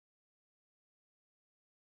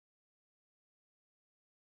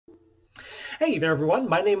Hey there everyone,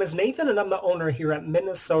 my name is Nathan and I'm the owner here at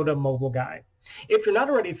Minnesota Mobile Guy. If you're not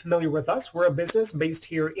already familiar with us, we're a business based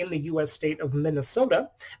here in the U.S. state of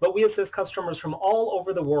Minnesota, but we assist customers from all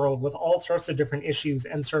over the world with all sorts of different issues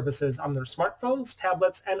and services on their smartphones,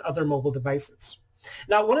 tablets, and other mobile devices.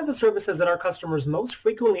 Now, one of the services that our customers most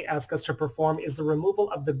frequently ask us to perform is the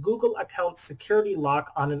removal of the Google account security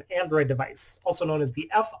lock on an Android device, also known as the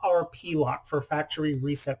FRP lock for factory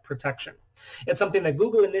reset protection. It's something that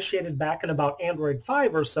Google initiated back in about Android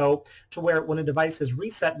 5 or so, to where when a device is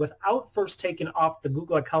reset without first taking off the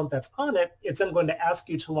Google account that's on it, it's then going to ask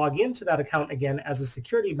you to log into that account again as a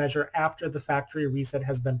security measure after the factory reset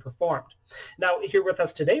has been performed. Now, here with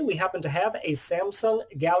us today, we happen to have a Samsung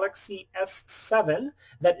Galaxy S7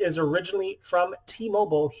 that is originally from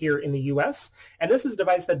T-Mobile here in the US. And this is a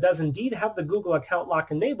device that does indeed have the Google account lock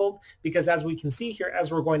enabled, because as we can see here,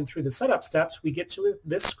 as we're going through the setup steps, we get to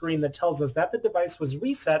this screen that tells us that the device was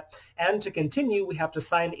reset, and to continue, we have to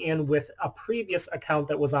sign in with a previous account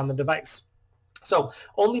that was on the device. So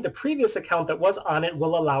only the previous account that was on it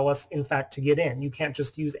will allow us, in fact, to get in. You can't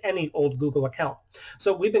just use any old Google account.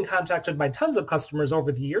 So we've been contacted by tons of customers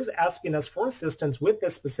over the years asking us for assistance with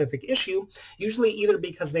this specific issue, usually either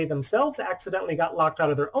because they themselves accidentally got locked out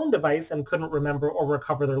of their own device and couldn't remember or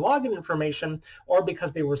recover their login information, or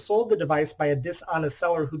because they were sold the device by a dishonest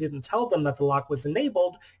seller who didn't tell them that the lock was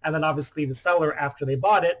enabled, and then obviously the seller, after they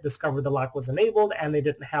bought it, discovered the lock was enabled and they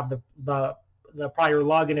didn't have the prior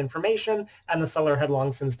login information, and the seller had long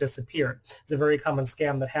since disappeared. It's a very common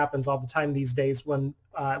scam that happens all the time these days when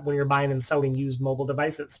you're buying and selling used mobile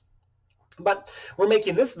devices. But we're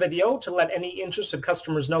making this video to let any interested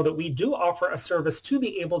customers know that we do offer a service to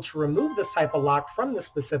be able to remove this type of lock from this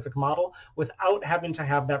specific model without having to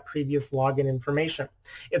have that previous login information.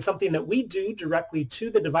 It's something that we do directly to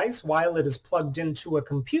the device while it is plugged into a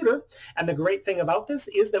computer. And the great thing about this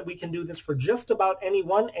is that we can do this for just about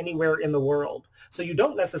anyone, anywhere in the world. So you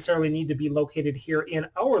don't necessarily need to be located here in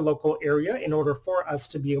our local area in order for us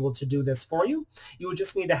to be able to do this for you. You would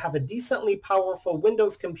just need to have a decently powerful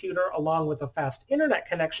Windows computer along with a fast internet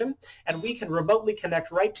connection, and we can remotely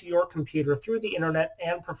connect right to your computer through the internet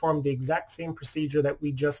and perform the exact same procedure that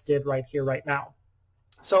we just did right here, right now.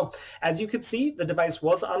 So as you can see, the device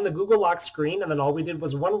was on the Google lock screen, and then all we did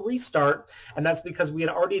was one restart, and that's because we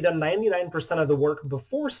had already done 99% of the work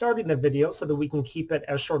before starting the video so that we can keep it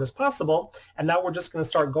as short as possible. And now we're just going to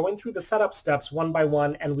start going through the setup steps one by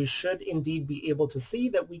one, and we should indeed be able to see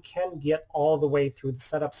that we can get all the way through the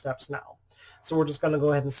setup steps now. So we're just going to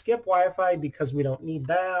go ahead and skip Wi-Fi because we don't need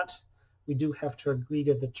that. We do have to agree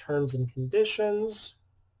to the terms and conditions.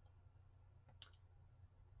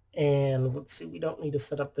 And let's see, we don't need to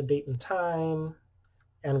set up the date and time,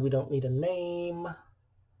 and we don't need a name,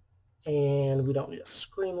 and we don't need a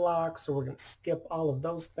screen lock, so we're going to skip all of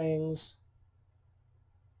those things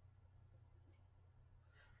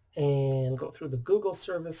and go through the Google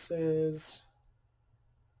services.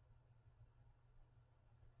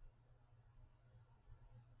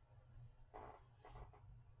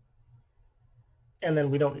 And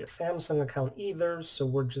then we don't need a Samsung account either, so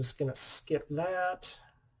we're just going to skip that.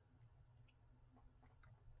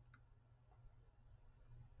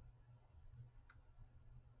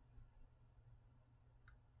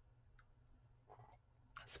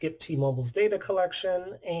 Skip T-Mobile's data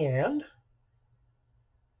collection, and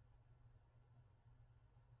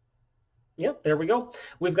yep, there we go.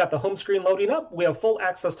 We've got the home screen loading up. We have full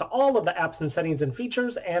access to all of the apps and settings and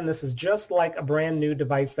features, and this is just like a brand new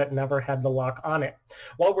device that never had the lock on it.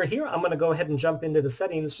 While we're here, I'm going to go ahead and jump into the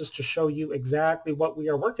settings just to show you exactly what we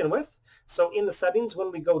are working with. So in the settings,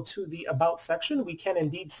 when we go to the About section, we can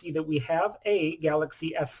indeed see that we have a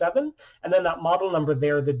Galaxy S7, and then that model number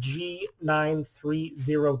there, the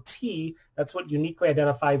G930T, that's what uniquely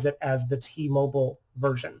identifies it as the T-Mobile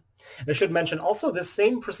version. I should mention also this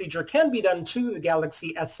same procedure can be done to the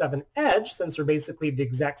Galaxy S7 Edge, since they're basically the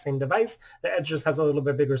exact same device. The Edge just has a little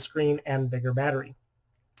bit bigger screen and bigger battery.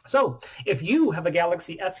 So if you have a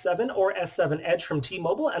Galaxy S7 or S7 Edge from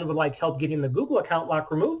T-Mobile and would like help getting the Google account lock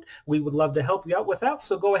removed, we would love to help you out with that,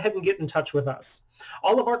 so go ahead and get in touch with us.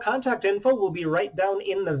 All of our contact info will be right down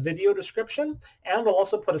in the video description, and we'll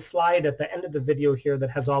also put a slide at the end of the video here that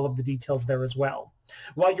has all of the details there as well.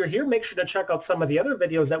 While you're here, make sure to check out some of the other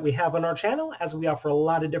videos that we have on our channel, as we offer a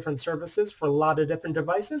lot of different services for a lot of different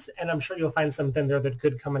devices, and I'm sure you'll find something there that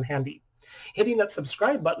could come in handy. Hitting that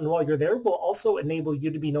subscribe button while you're there will also enable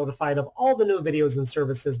you to be notified of all the new videos and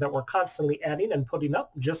services that we're constantly adding and putting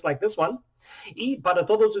up, just like this one. Y para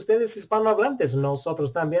todos ustedes hispanohablantes,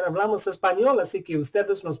 nosotros también hablamos español, así que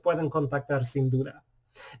ustedes nos pueden contactar sin duda.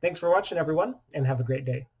 Thanks for watching, everyone, and have a great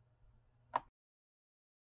day.